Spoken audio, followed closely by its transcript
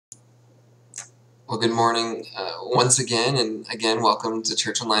Well, good morning once again, and again, welcome to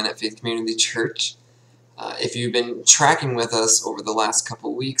Church Online at Faith Community Church. If you've been tracking with us over the last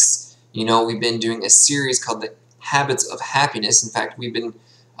couple weeks, you know we've been doing a series called The Habits of Happiness. In fact, we've been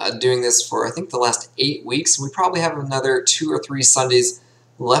doing this for, I think, the last 8 weeks. We probably have another 2 or 3 Sundays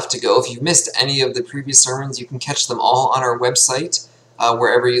left to go. If you've missed any of the previous sermons, you can catch them all on our website.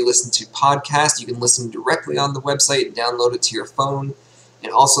 Wherever you listen to podcasts, you can listen directly on the website and download it to your phone.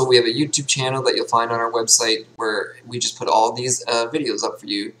 And also, we have a YouTube channel that you'll find on our website where we just put all these videos up for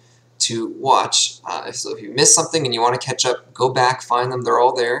you to watch. So if you missed something and you want to catch up, go back, find them. They're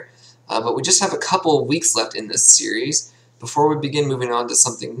all there. But we just have a couple of weeks left in this series before we begin moving on to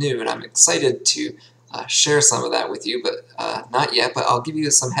something new. And I'm excited to share some of that with you, but not yet. But I'll give you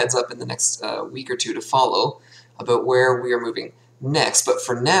some heads up in the next week or two to follow about where we are moving next. But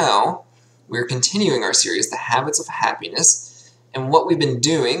for now, we're continuing our series, The Habits of Happiness. And what we've been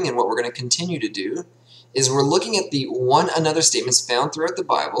doing, and what we're going to continue to do, is we're looking at the one another statements found throughout the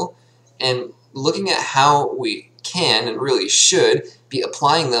Bible and looking at how we can and really should be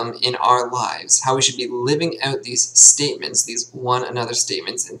applying them in our lives, how we should be living out these statements, these one another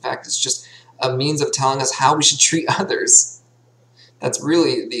statements. In fact, it's just a means of telling us how we should treat others. That's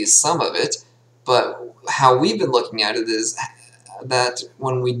really the sum of it. But how we've been looking at it is that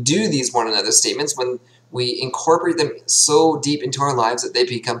when we do these one another statements, when we incorporate them so deep into our lives that they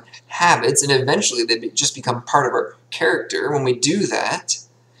become habits, and eventually they just become part of our character. When we do that,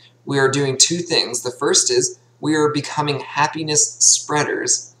 we are doing two things. The first is we are becoming happiness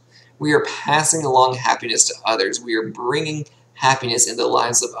spreaders. We are passing along happiness to others. We are bringing happiness into the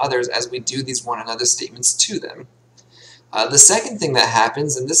lives of others as we do these one another statements to them. The second thing that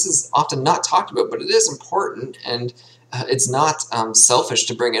happens, and this is often not talked about, but it is important, and it's not selfish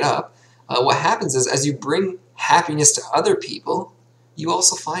to bring it up. What happens is, as you bring happiness to other people, you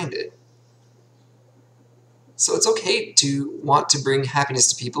also find it. So it's okay to want to bring happiness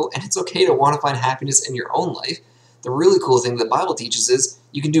to people, and it's okay to want to find happiness in your own life. The really cool thing the Bible teaches is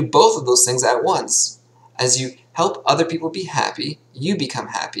you can do both of those things at once. As you help other people be happy, you become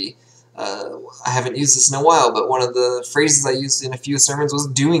happy. I haven't used this in a while, but one of the phrases I used in a few sermons was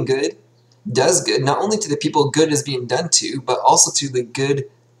doing good does good, not only to the people good is being done to, but also to the good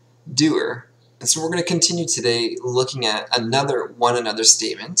doer. And so we're going to continue today looking at another one another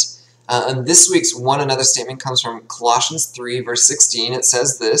statement. And this week's one another statement comes from Colossians 3, verse 16. It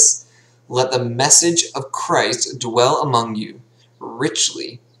says this: "Let the message of Christ dwell among you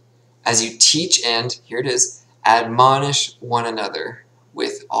richly as you teach and," here it is, "admonish one another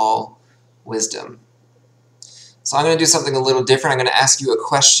with all wisdom." So I'm going to do something a little different. I'm going to ask you a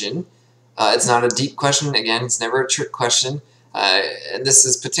question. It's not a deep question. Again, it's never a trick question. And this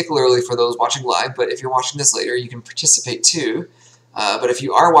is particularly for those watching live, but if you're watching this later, you can participate too. But if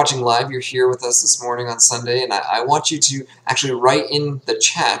you are watching live, you're here with us this morning on Sunday, and I want you to actually write in the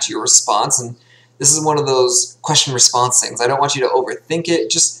chat your response. And this is one of those question-response things. I don't want you to overthink it,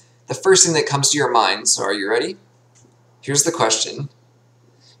 just the first thing that comes to your mind. So are you ready? Here's the question.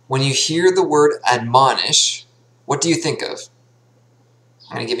 When you hear the word admonish, what do you think of?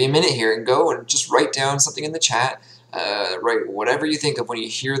 I'm going to give you a minute here and go and just write down something in the chat. Write whatever you think of when you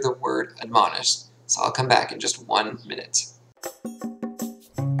hear the word admonish. So I'll come back in just 1 minute.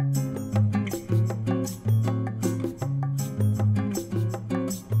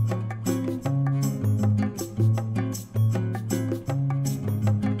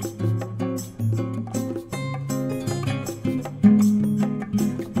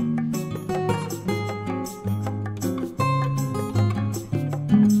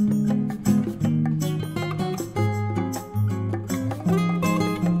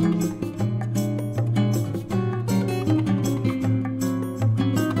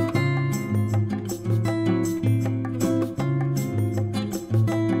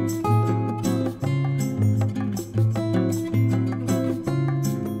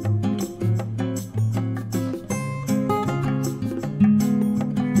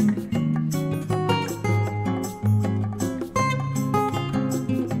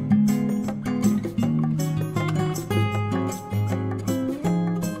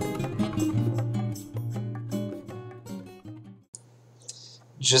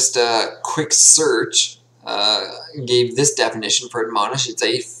 Just a quick search gave this definition for admonish. It's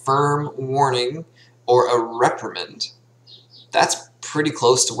a firm warning or a reprimand. That's pretty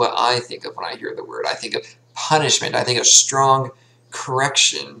close to what I think of when I hear the word. I think of punishment. I think of strong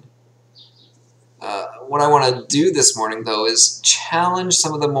correction. What I want to do this morning, though, is challenge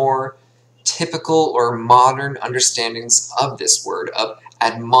some of the more typical or modern understandings of this word, of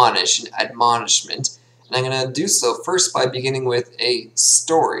admonish and admonishment. And I'm going to do so first by beginning with a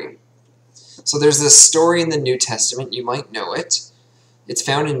story. So there's this story in the New Testament, you might know it. It's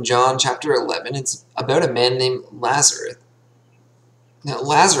found in John chapter 11. It's about a man named Lazarus. Now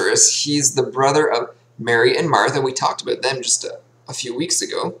Lazarus, he's the brother of Mary and Martha. We talked about them just a few weeks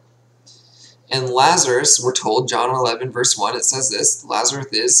ago. And Lazarus, we're told, John 11 verse 1, it says this, Lazarus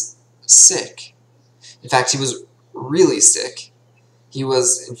is sick. In fact, he was really sick. He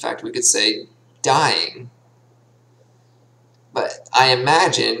was, in fact, we could say, dying. But I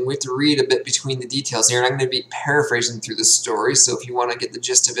imagine we have to read a bit between the details here, and I'm going to be paraphrasing through the story, so if you want to get the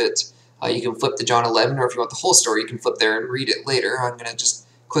gist of it, you can flip to John 11, or if you want the whole story, you can flip there and read it later. I'm going to just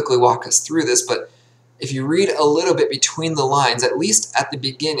quickly walk us through this, but if you read a little bit between the lines, at least at the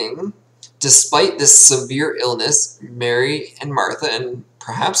beginning, despite this severe illness, Mary and Martha, and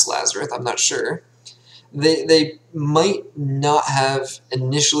perhaps Lazarus, I'm not sure, they might not have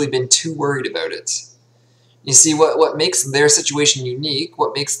initially been too worried about it. You see, what makes their situation unique,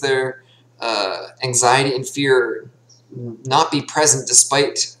 what makes their anxiety and fear not be present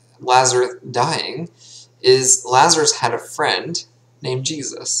despite Lazarus dying, is Lazarus had a friend named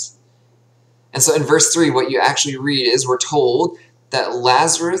Jesus. And so in verse 3, what you actually read is we're told that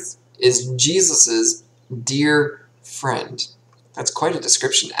Lazarus is Jesus's dear friend. That's quite a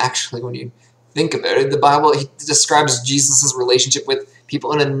description, actually, when you think about it. The Bible describes Jesus' relationship with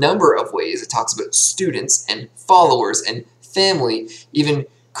people in a number of ways. It talks about students and followers and family, even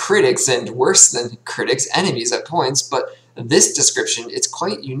critics, and worse than critics, enemies at points. But this description, it's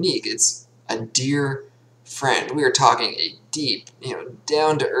quite unique. It's a dear friend. We are talking a deep,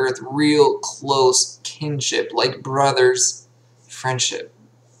 down-to-earth, real close kinship, like brothers, friendship.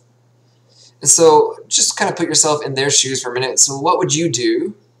 And so just kind of put yourself in their shoes for a minute. So what would you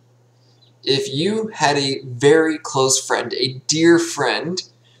do if you had a very close friend, a dear friend,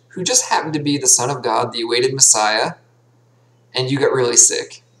 who just happened to be the Son of God, the awaited Messiah, and you got really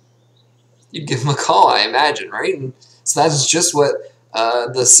sick? You'd give him a call, I imagine, right? And so that's just what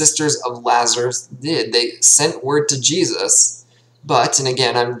the sisters of Lazarus did. They sent word to Jesus. But, and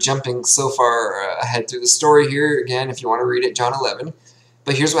again, I'm jumping so far ahead through the story here. Again, if you want to read it, John 11.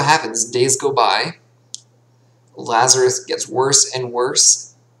 But here's what happens. Days go by. Lazarus gets worse and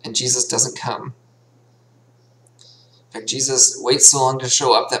worse, and Jesus doesn't come. In fact, Jesus waits so long to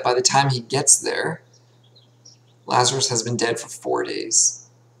show up that by the time he gets there, Lazarus has been dead for 4 days.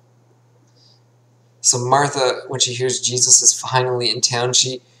 So Martha, when she hears Jesus is finally in town,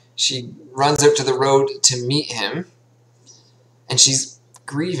 she runs out to the road to meet him, and she's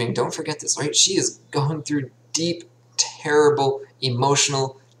grieving. Don't forget this, right? She is going through deep, terrible,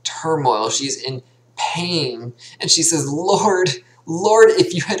 emotional turmoil. She's in pain, and she says, Lord,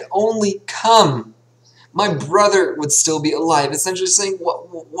 if you had only come, my brother would still be alive. Essentially saying,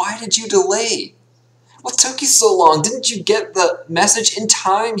 why did you delay? What took you so long? Didn't you get the message in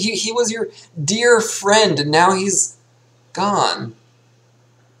time? He was your dear friend, and now he's gone.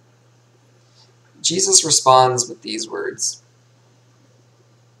 Jesus responds with these words.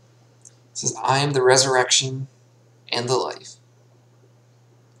 He says, I am the resurrection and the life.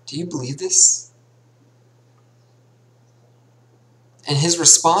 Do you believe this? And his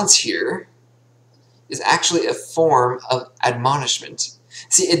response here is actually a form of admonishment.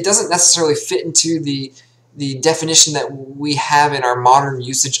 See, it doesn't necessarily fit into the definition that we have in our modern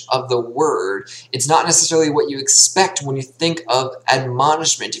usage of the word. It's not necessarily what you expect when you think of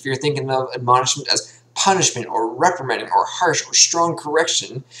admonishment. If you're thinking of admonishment as punishment or reprimanding or harsh or strong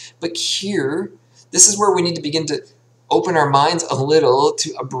correction. But here, this is where we need to begin to open our minds a little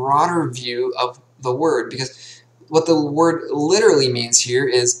to a broader view of the word. Because what the word literally means here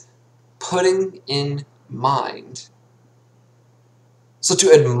is putting in mind. So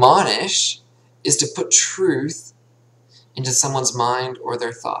to admonish is to put truth into someone's mind or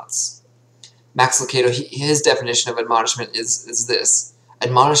their thoughts. Max Lucado, his definition of admonishment is this.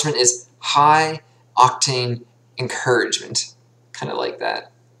 Admonishment is high-octane encouragement. Kind of like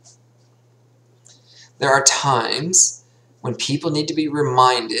that. There are times when people need to be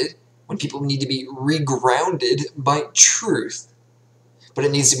reminded, when people need to be regrounded by truth. But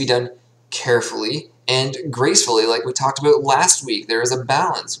it needs to be done carefully and gracefully, like we talked about last week. There is a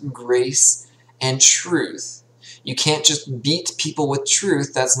balance, grace and truth. You can't just beat people with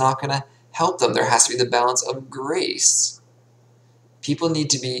truth. That's not going to help them. There has to be the balance of grace. People need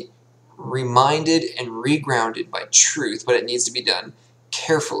to be reminded and regrounded by truth, but it needs to be done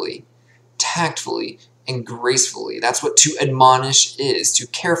carefully, tactfully, and gracefully. That's what to admonish is, to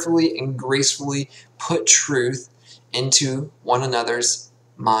carefully and gracefully put truth into one another's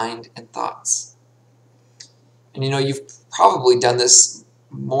mind and thoughts. And you've probably done this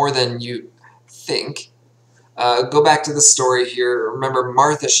more than you think. Go back to the story here. Remember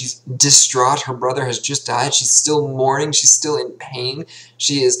Martha, she's distraught. Her brother has just died. She's still mourning. She's still in pain.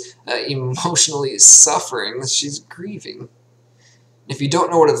 She is emotionally suffering. She's grieving. If you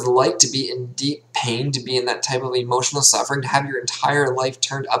don't know what it's like to be in deep pain, to be in that type of emotional suffering, to have your entire life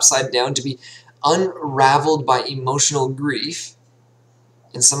turned upside down, to be unraveled by emotional grief,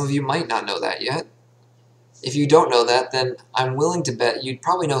 and some of you might not know that yet. If you don't know that, then I'm willing to bet you'd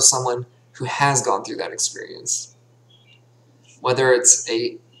probably know someone who has gone through that experience. Whether it's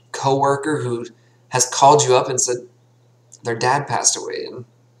a coworker who has called you up and said their dad passed away and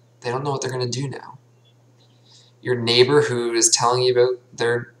they don't know what they're going to do now. Your neighbor who is telling you about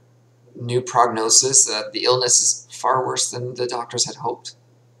their new prognosis, that the illness is far worse than the doctors had hoped.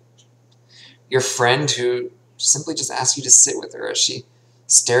 Your friend who simply just asks you to sit with her as she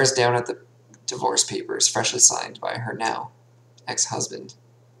stares down at the divorce papers freshly signed by her now ex-husband.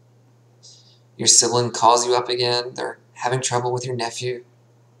 Your sibling calls you up again. They're having trouble with your nephew.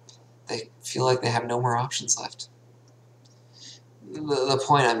 They feel like they have no more options left. The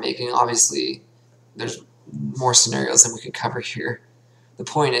point I'm making, obviously, there's more scenarios than we could cover here. The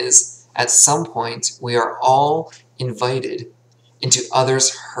point is, at some point, we are all invited into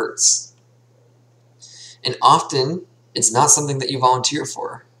others' hurts. And often, it's not something that you volunteer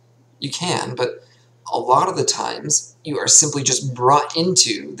for. You can, but a lot of the times, you are simply just brought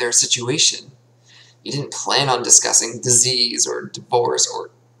into their situation. You didn't plan on discussing disease or divorce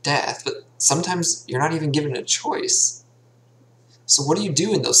or death, but sometimes you're not even given a choice. So what do you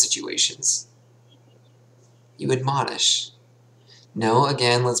do in those situations? You admonish. No,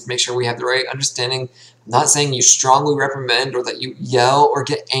 again, let's make sure we have the right understanding. I'm not saying you strongly reprimand or that you yell or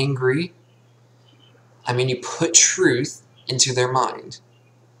get angry. I mean, you put truth into their mind.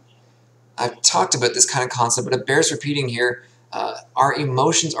 I've talked about this kind of concept, but it bears repeating here. Our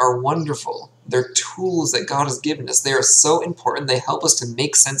emotions are wonderful. They're tools that God has given us. They are so important. They help us to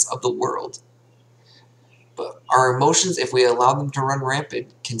make sense of the world. But our emotions, if we allow them to run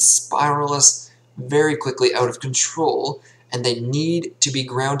rampant, can spiral us very quickly out of control, and they need to be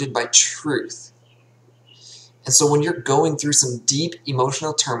grounded by truth. And so when you're going through some deep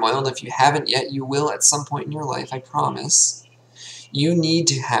emotional turmoil, and if you haven't yet, you will at some point in your life, I promise, you need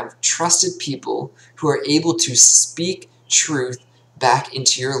to have trusted people who are able to speak truth back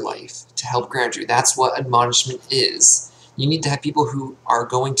into your life to help ground you. That's what admonishment is. You need to have people who are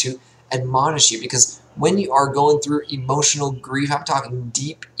going to admonish you, because when you are going through emotional grief, I'm talking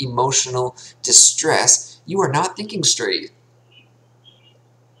deep emotional distress, you are not thinking straight.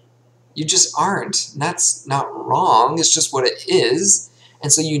 You just aren't. And that's not wrong. It's just what it is.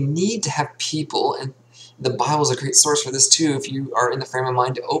 And so you need to have people, and the Bible is a great source for this too if you are in the frame of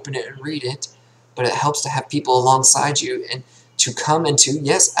mind to open it and read it, but it helps to have people alongside you and to come and to,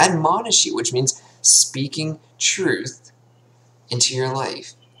 yes, admonish you, which means speaking truth into your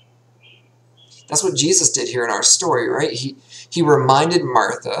life. That's what Jesus did here in our story, right? He reminded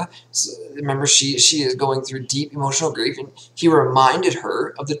Martha, so remember she is going through deep emotional grief, and he reminded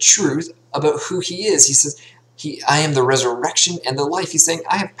her of the truth about who he is. He says, I am the resurrection and the life. He's saying,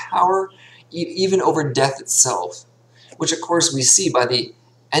 I have power even over death itself, which of course we see by the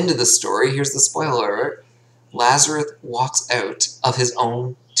end of the story. Here's the spoiler alert. Lazarus walks out of his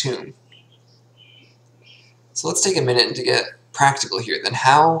own tomb. So let's take a minute to get practical here. Then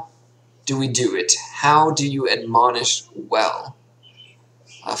how do we do it? How do you admonish well?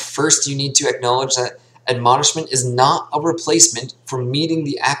 First, you need to acknowledge that admonishment is not a replacement for meeting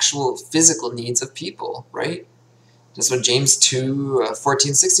the actual physical needs of people, right? That's what James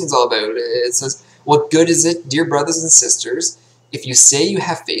 2:14-16 is all about. It says, what good is it, dear brothers and sisters, if you say you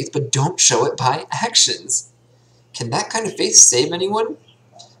have faith but don't show it by actions? Can that kind of faith save anyone?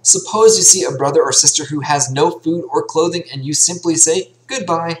 Suppose you see a brother or sister who has no food or clothing and you simply say,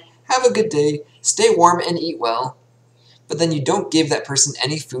 goodbye, have a good day, stay warm and eat well. But then you don't give that person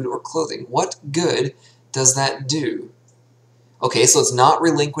any food or clothing. What good does that do? Okay, so it's not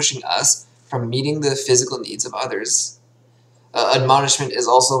relinquishing us from meeting the physical needs of others. Admonishment is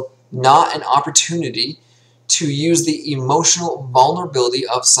also not an opportunity to use the emotional vulnerability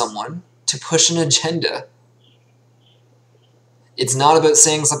of someone to push an agenda. It's not about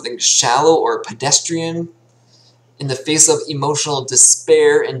saying something shallow or pedestrian. In the face of emotional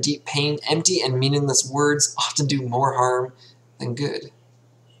despair and deep pain, empty and meaningless words often do more harm than good.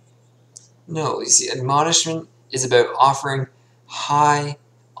 No, you see, admonishment is about offering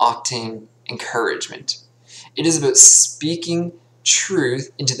high-octane encouragement. It is about speaking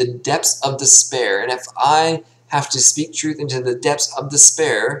truth into the depths of despair. And if I have to speak truth into the depths of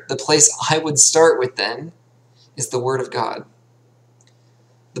despair, the place I would start with then is the Word of God.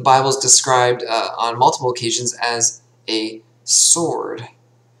 The Bible is described on multiple occasions as a sword.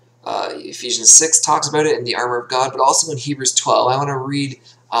 Ephesians 6 talks about it in the armor of God, but also in Hebrews 12. I want to read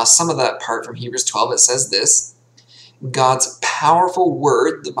some of that part from Hebrews 12. It says this: God's powerful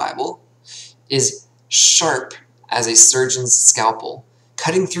word, the Bible, is sharp as a surgeon's scalpel,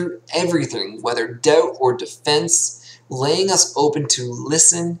 cutting through everything, whether doubt or defense, laying us open to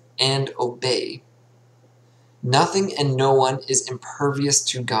listen and obey. Nothing and no one is impervious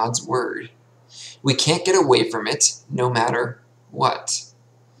to God's word. We can't get away from it, no matter what.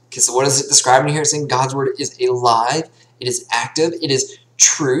 Okay, so what is it describing here? It's saying God's word is alive, it is active, it is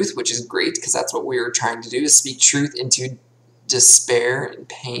truth, which is great, because that's what we are trying to do, is speak truth into despair and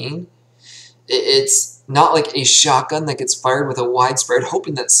pain. It's not like a shotgun that gets fired with a wide spread,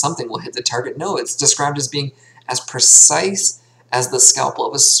 hoping that something will hit the target. No, it's described as being as precise as the scalpel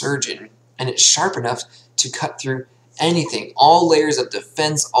of a surgeon, and it's sharp enough to cut through anything, all layers of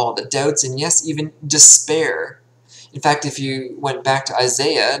defense, all the doubts, and yes, even despair. In fact, if you went back to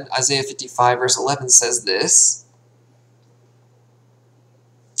Isaiah 55 verse 11 says this.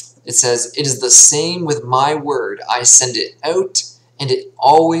 It says, "It is the same with my word. I send it out, and it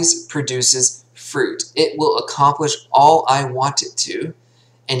always produces fruit. It will accomplish all I want it to,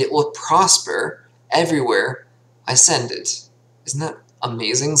 and it will prosper everywhere I send it." Isn't that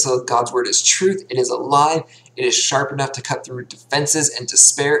amazing? So God's word is truth. It is alive. It is sharp enough to cut through defenses and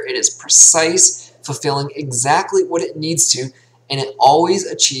despair. It is precise, fulfilling exactly what it needs to, and it always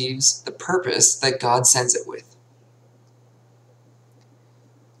achieves the purpose that God sends it with.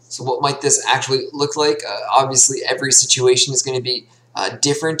 So what might this actually look like? Obviously, every situation is going to be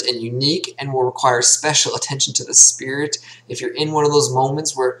different and unique and will require special attention to the Spirit. If you're in one of those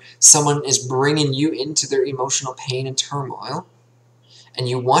moments where someone is bringing you into their emotional pain and turmoil, and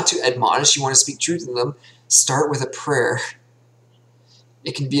you want to admonish, you want to speak truth to them, start with a prayer.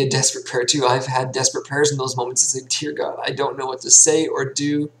 It can be a desperate prayer too. I've had desperate prayers in those moments to say, "Dear God, I don't know what to say or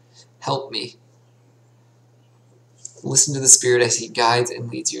do. Help me." Listen to the Spirit as He guides and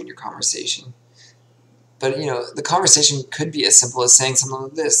leads you in your conversation. But, the conversation could be as simple as saying something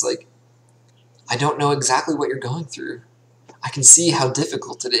like this, like, "I don't know exactly what you're going through. I can see how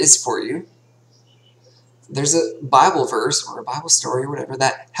difficult it is for you. There's a Bible verse or a Bible story or whatever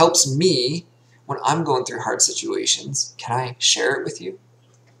that helps me when I'm going through hard situations. Can I share it with you?"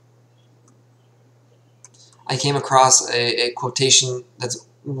 I came across a quotation that's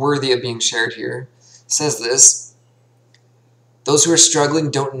worthy of being shared here. It says this: "Those who are struggling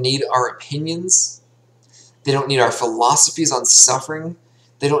don't need our opinions. They don't need our philosophies on suffering.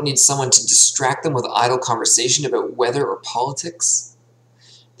 They don't need someone to distract them with idle conversation about weather or politics.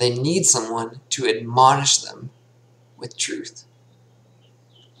 They need someone to admonish them with truth."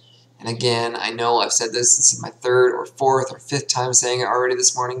 And again, I know I've said this is my third or fourth or fifth time saying it already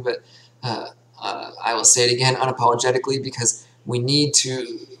this morning, but I will say it again unapologetically, because we need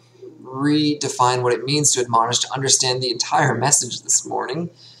to redefine what it means to admonish to understand the entire message this morning.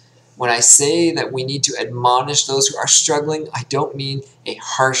 When I say that we need to admonish those who are struggling, I don't mean a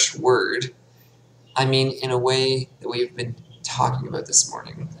harsh word. I mean in a way that we've been talking about this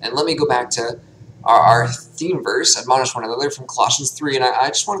morning. And let me go back to our theme verse, "Admonish one another," from Colossians 3. And I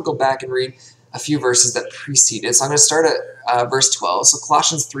just want to go back and read a few verses that precede it. So I'm going to start at verse 12. So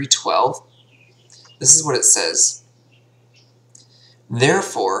Colossians 3:12. This is what it says: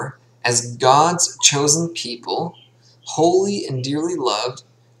 "Therefore, as God's chosen people, holy and dearly loved,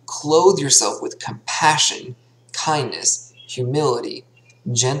 clothe yourself with compassion, kindness, humility,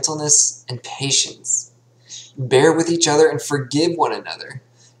 gentleness, and patience. Bear with each other and forgive one another.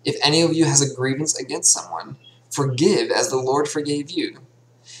 If any of you has a grievance against someone, forgive as the Lord forgave you.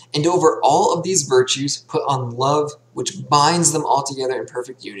 And over all of these virtues, put on love, which binds them all together in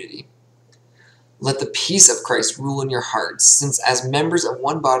perfect unity. Let the peace of Christ rule in your hearts, since as members of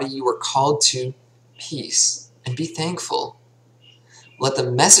one body you were called to peace, and be thankful. Let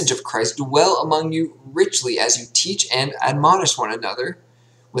the message of Christ dwell among you richly as you teach and admonish one another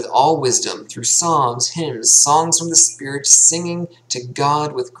with all wisdom, through psalms, hymns, songs from the Spirit, singing to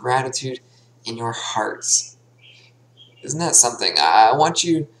God with gratitude in your hearts." Isn't that something? I want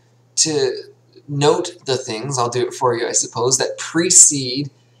you to note the things, I'll do it for you, I suppose, that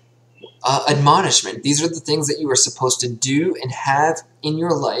precede admonishment. These are the things that you are supposed to do and have in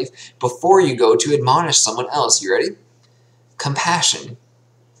your life before you go to admonish someone else. You ready? Compassion,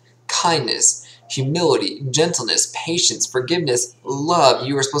 kindness, humility, gentleness, patience, forgiveness, love.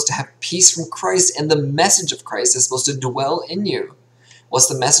 You are supposed to have peace from Christ, and the message of Christ is supposed to dwell in you. What's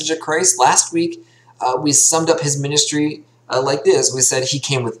the message of Christ? Last week, we summed up his ministry like this. We said he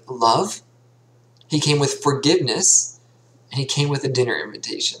came with love, he came with forgiveness, and he came with a dinner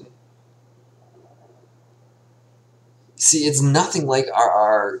invitation. See, it's nothing like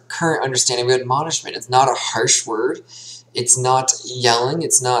our current understanding of admonishment. It's not a harsh word. It's not yelling.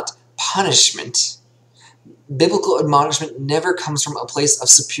 It's not punishment. Biblical admonishment never comes from a place of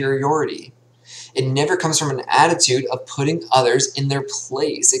superiority. It never comes from an attitude of putting others in their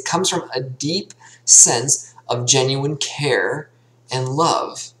place. It comes from a deep sense of genuine care and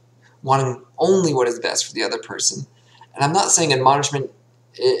love, wanting only what is best for the other person. And I'm not saying admonishment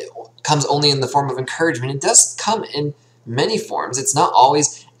comes only in the form of encouragement. It does come in many forms. It's not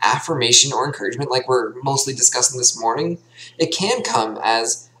always affirmation or encouragement like we're mostly discussing this morning. It can come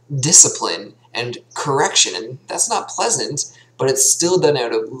as discipline and correction, and that's not pleasant, but it's still done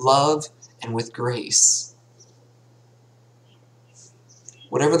out of love and with grace.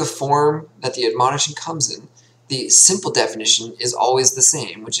 Whatever the form that the admonition comes in, the simple definition is always the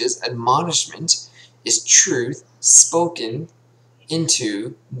same, which is admonishment is truth spoken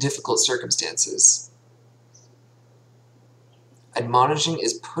into difficult circumstances. Admonishing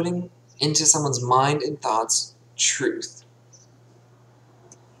is putting into someone's mind and thoughts truth.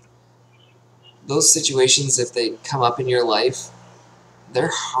 Those situations, if they come up in your life,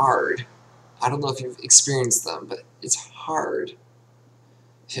 they're hard. I don't know if you've experienced them, but it's hard.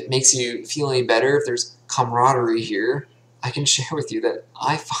 If it makes you feel any better, if there's camaraderie here, I can share with you that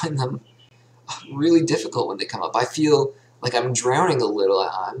I find them really difficult when they come up. I feel like I'm drowning a little.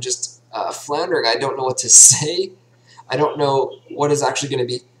 I'm just floundering. I don't know what to say. I don't know what is actually going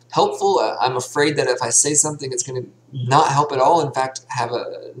to be helpful. I'm afraid that if I say something, it's going to not help at all. In fact, have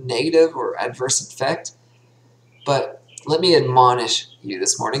a negative or adverse effect. But let me admonish you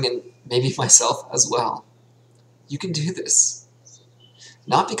this morning, and maybe myself as well. You can do this.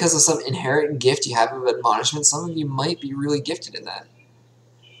 Not because of some inherent gift you have of admonishment. Some of you might be really gifted in that.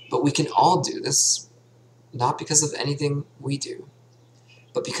 But we can all do this, not because of anything we do,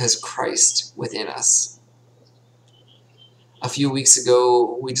 but because Christ within us. A few weeks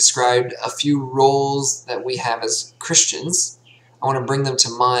ago, we described a few roles that we have as Christians. I want to bring them to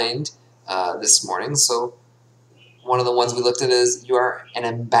mind this morning. So one of the ones we looked at is you are an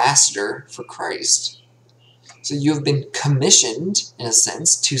ambassador for Christ. So you have been commissioned, in a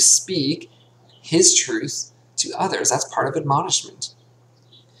sense, to speak his truth to others. That's part of admonishment.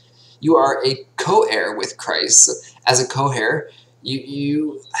 You are a co-heir with Christ. So as a co-heir,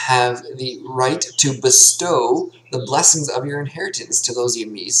 you have the right to bestow the blessings of your inheritance to those you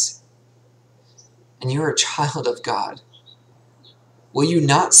meet. And you are a child of God. Will you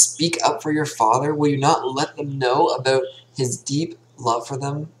not speak up for your Father? Will you not let them know about his deep love for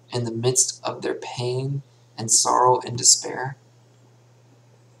them in the midst of their pain and sorrow and despair?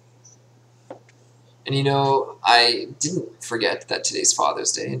 And you know, I didn't forget that today's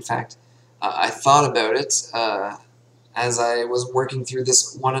Father's Day. In fact, I thought about it as I was working through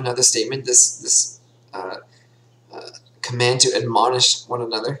this one another statement, this command to admonish one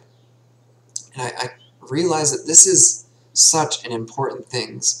another. And I realized that this is such an important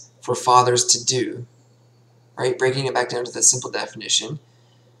thing for fathers to do, right? Breaking it back down to the simple definition,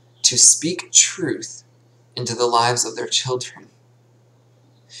 to speak truth into the lives of their children.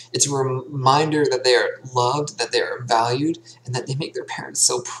 It's a reminder that they are loved, that they are valued, and that they make their parents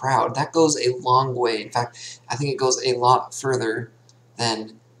so proud. That goes a long way. In fact, I think it goes a lot further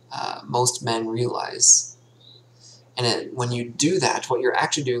than most men realize. And when you do that, what you're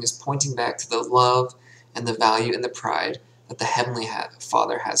actually doing is pointing back to the love and the value and the pride that the Heavenly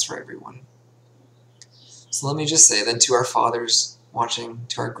Father has for everyone. So let me just say then, to our fathers watching,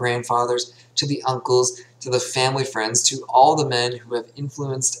 to our grandfathers, to the uncles, to the family friends, to all the men who have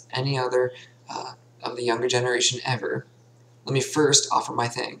influenced any other of the younger generation ever, let me first offer my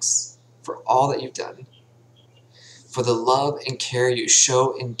thanks for all that you've done, for the love and care you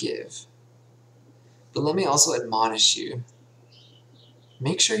show and give. But let me also admonish you.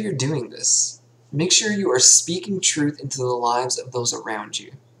 Make sure you're doing this. Make sure you are speaking truth into the lives of those around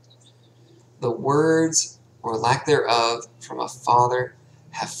you. The words, or lack thereof, from a father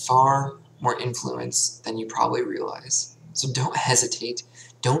have far more influence than you probably realize. So don't hesitate.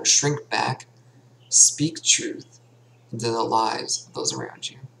 Don't shrink back. Speak truth into the lives of those around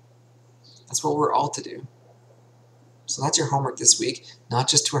you. That's what we're all to do. So that's your homework this week, not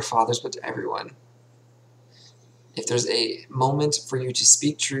just to our fathers, but to everyone. If there's a moment for you to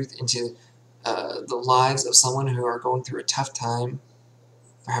speak truth into the lives of someone who are going through a tough time,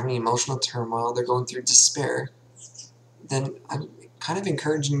 they're having emotional turmoil, they're going through despair, then I'm kind of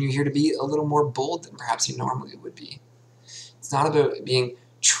encouraging you here to be a little more bold than perhaps you normally would be. It's not about being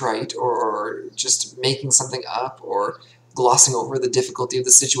trite or just making something up or glossing over the difficulty of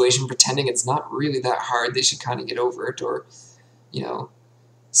the situation, pretending it's not really that hard, they should kind of get over it, or,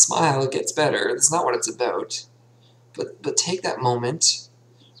 smile, it gets better. That's not what it's about. But take that moment,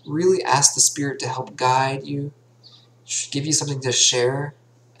 really ask the Spirit to help guide you, give you something to share,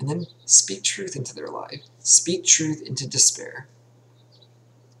 and then speak truth into their life. Speak truth into despair.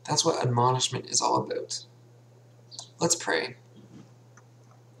 That's what admonishment is all about. Let's pray.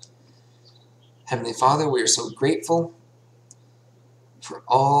 Heavenly Father, we are so grateful for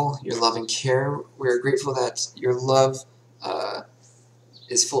all your love and care. We are grateful that your love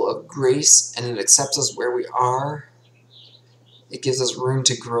is full of grace, and it accepts us where we are. It gives us room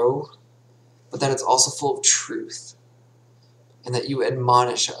to grow, but that it's also full of truth, and that you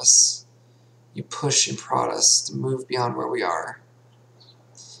admonish us. You push and prod us to move beyond where we are.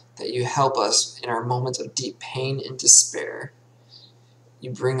 That you help us in our moments of deep pain and despair.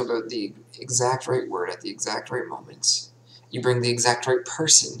 You bring about the exact right word at the exact right moment. You bring the exact right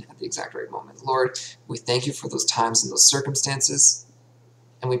person at the exact right moment. Lord, we thank you for those times and those circumstances.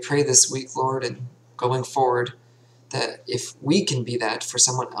 And we pray this week, Lord, and going forward, that if we can be that for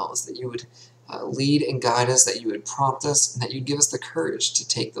someone else, that you would lead and guide us, that you would prompt us, and that you'd give us the courage to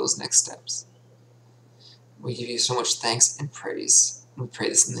take those next steps. We give you so much thanks and praise. And we pray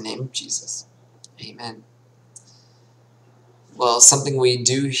this in the name of Jesus. Amen. Well, something we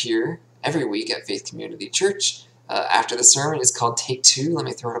do here every week at Faith Community Church after the sermon is called Take Two. Let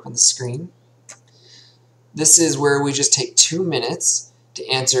me throw it up on the screen. This is where we just take 2 minutes to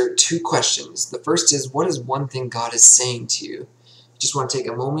answer 2 questions. The first is, what is one thing God is saying to you? You just want to take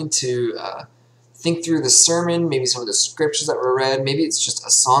a moment to think through the sermon, maybe some of the scriptures that were read, maybe it's just a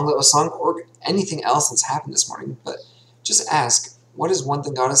song, or anything else that's happened this morning, but just ask, what is one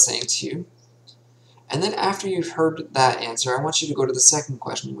thing God is saying to you? And then after you've heard that answer, I want you to go to the second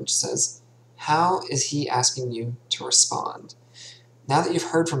question, which says, how is he asking you to respond? Now that you've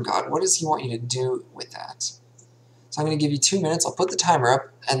heard from God, what does he want you to do with that? So I'm going to give you 2 minutes. I'll put the timer up,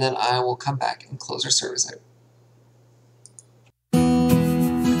 and then I will come back and close our service out.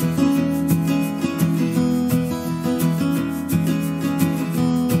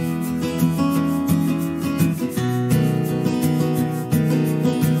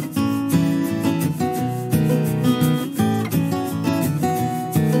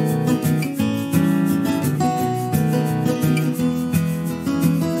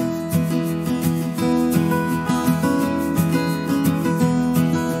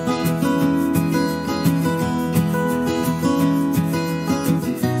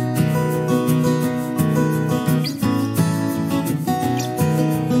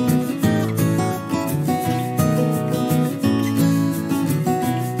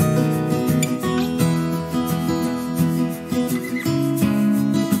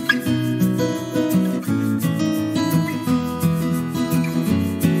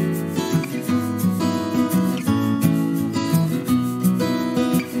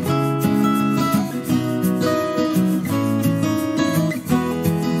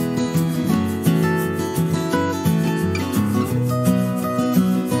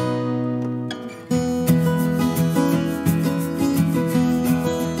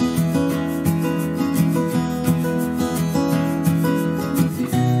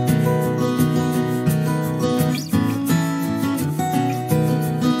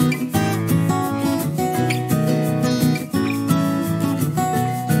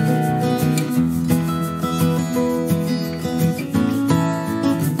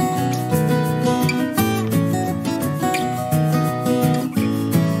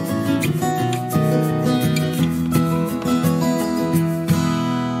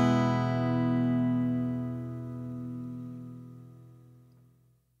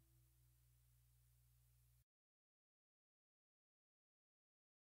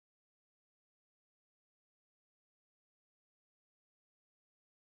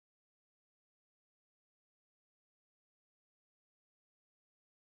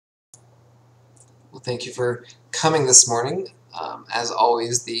 Well, thank you for coming this morning. As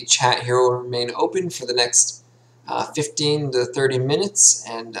always, the chat here will remain open for the next 15 to 30 minutes,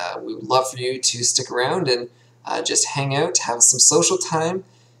 and we would love for you to stick around and just hang out, have some social time.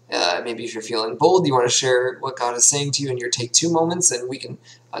 Maybe if you're feeling bold, you want to share what God is saying to you in your Take Two moments, and we can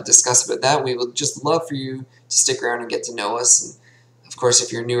discuss about that. We would just love for you to stick around and get to know us. And of course,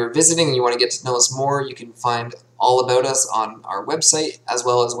 if you're new or visiting and you want to get to know us more, you can find all about us on our website, as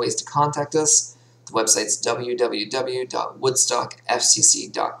well as ways to contact us. The website's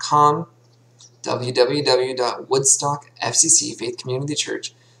www.woodstockfcc.com,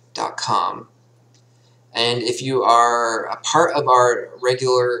 www.woodstockfccfaithcommunitychurch.com. And if you are a part of our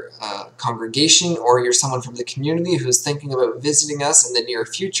regular congregation, or you're someone from the community who's thinking about visiting us in the near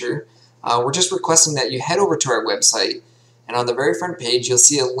future, we're just requesting that you head over to our website, and on the very front page you'll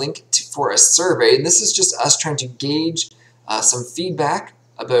see a link for a survey. And this is just us trying to gauge some feedback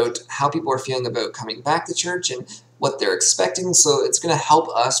about how people are feeling about coming back to church and what they're expecting. So it's going to help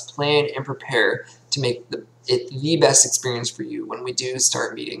us plan and prepare to make it the best experience for you when we do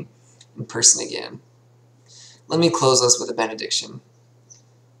start meeting in person again. Let me close us with a benediction.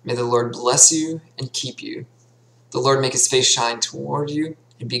 May the Lord bless you and keep you. The Lord make his face shine toward you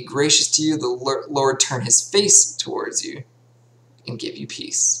and be gracious to you. The Lord turn his face towards you and give you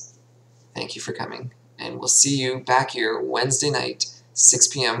peace. Thank you for coming, and we'll see you back here Wednesday night, 6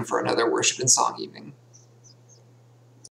 p.m. for another worship and song evening.